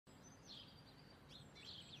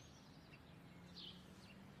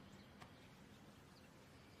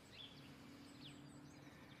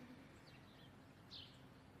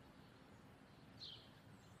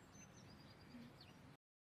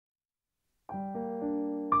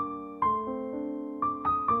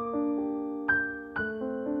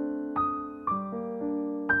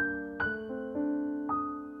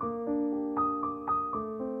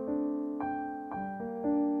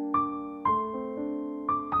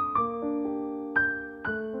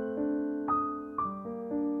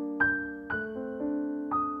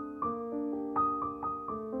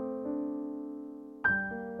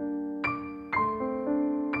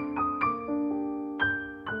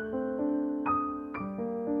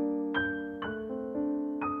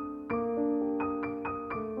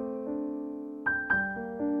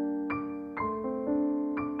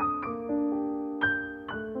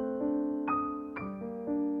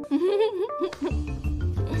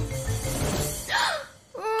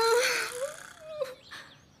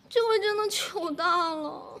糗大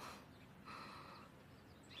了。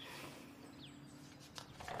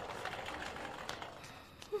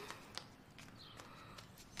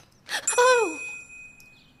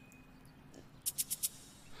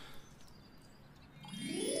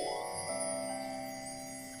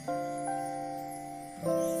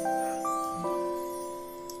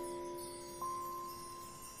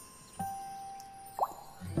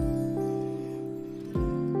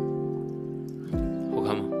好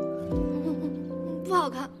看吗？不好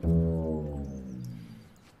看。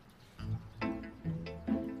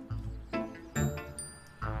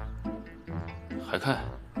还看？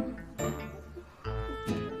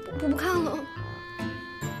不看了。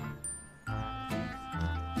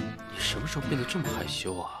你什么时候变得这么害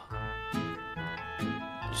羞啊？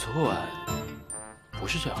昨晚不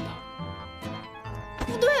是这样的。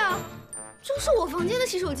不对啊，这不是我房间的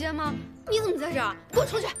洗手间吗？你怎么在这儿？给我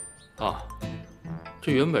出去！啊，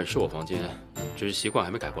这原本是我房间，只是习惯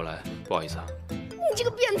还没改过来，不好意思啊。你这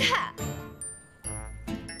个变态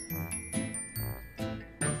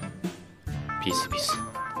！peace peace。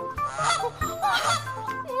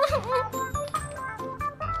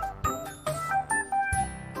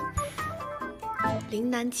林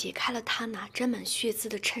楠解开了他那沾满血渍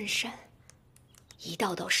的衬衫，一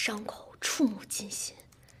道道伤口触目惊心，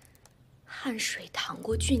汗水淌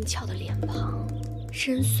过俊俏的脸庞，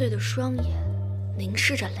深邃的双眼凝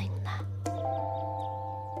视着林楠。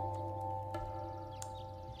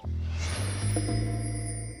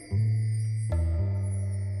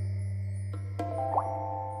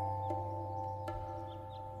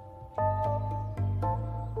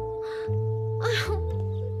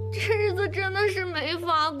这日子真的是没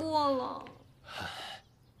法过了。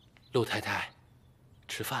陆太太，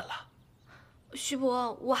吃饭了。徐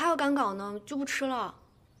伯，我还要赶稿呢，就不吃了。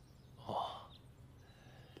哦。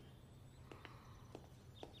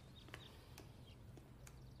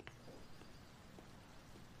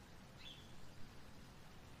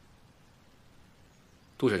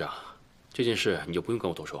杜社长，这件事你就不用跟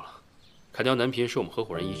我多说了。砍掉南平是我们合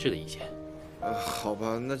伙人一致的意见。好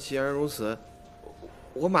吧，那既然如此，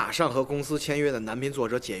我马上和公司签约的南平作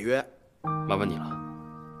者解约。麻烦你了。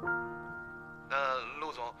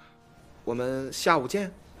陆总，我们下午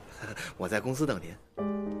见，我在公司等您。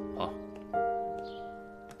好。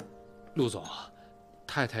陆总，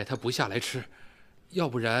太太她不下来吃，要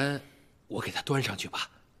不然我给她端上去吧。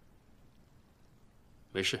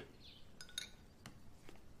没事。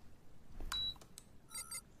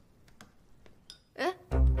哎，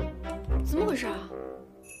怎么回事啊？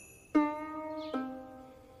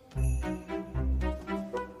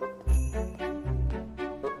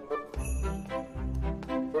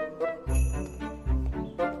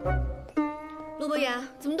陆伯言，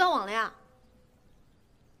怎么断网了呀？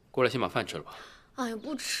过来先把饭吃了吧。哎呀，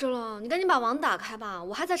不吃了，你赶紧把网打开吧，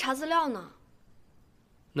我还在查资料呢。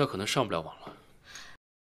那可能上不了网了。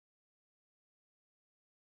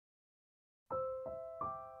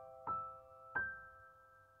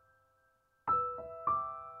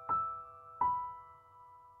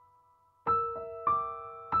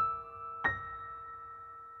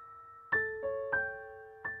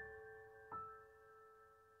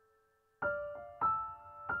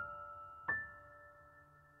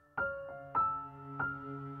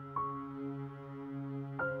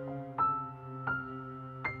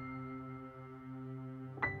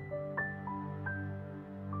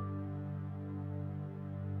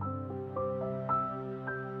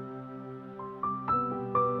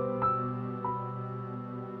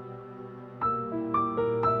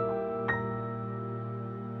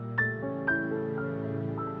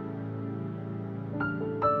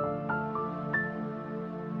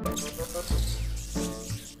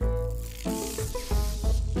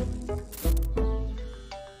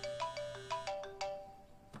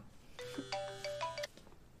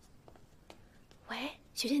喂，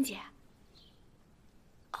雪娟姐。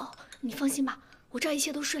哦，你放心吧，我这儿一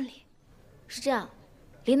切都顺利。是这样，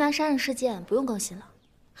林楠杀人事件不用更新了。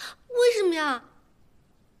为什么呀？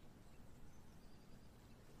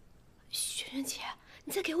雪娟姐，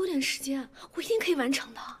你再给我点时间，我一定可以完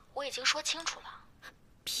成的。我已经说清楚了。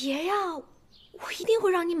别呀，我一定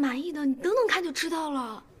会让你满意的，你等等看就知道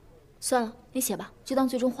了。算了，你写吧，就当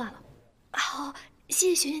最终话了。好，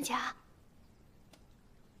谢谢雪娟姐啊。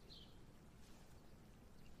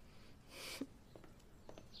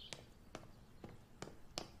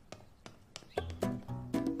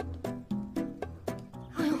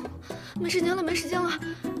哎呦，没时间了，没时间了，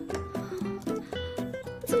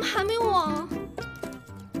怎么还没网？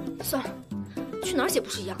算了，去哪儿写不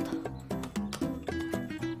是一样的？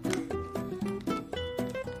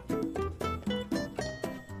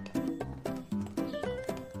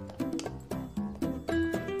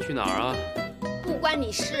去哪儿啊？不关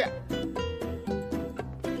你事。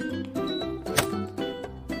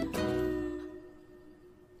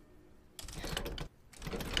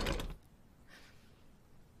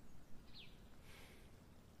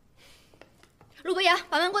陆伯言，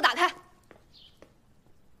把门给我打开。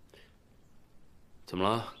怎么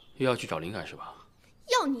了？又要去找灵感是吧？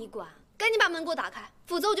要你管！赶紧把门给我打开，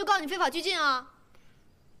否则我就告你非法拘禁啊！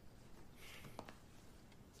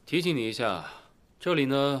提醒你一下，这里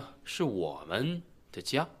呢是我们的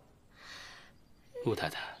家。陆太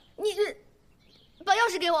太，你这把钥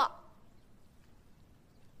匙给我。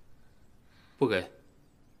不给。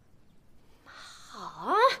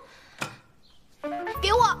好，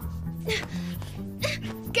给我，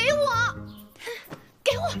给我，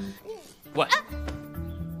给我！喂，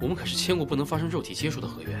我们可是签过不能发生肉体接触的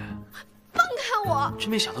合约。放开我！真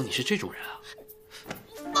没想到你是这种人啊！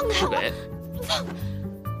放开我！不给。放！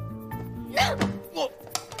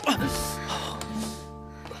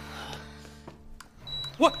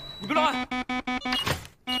喂，你别乱来！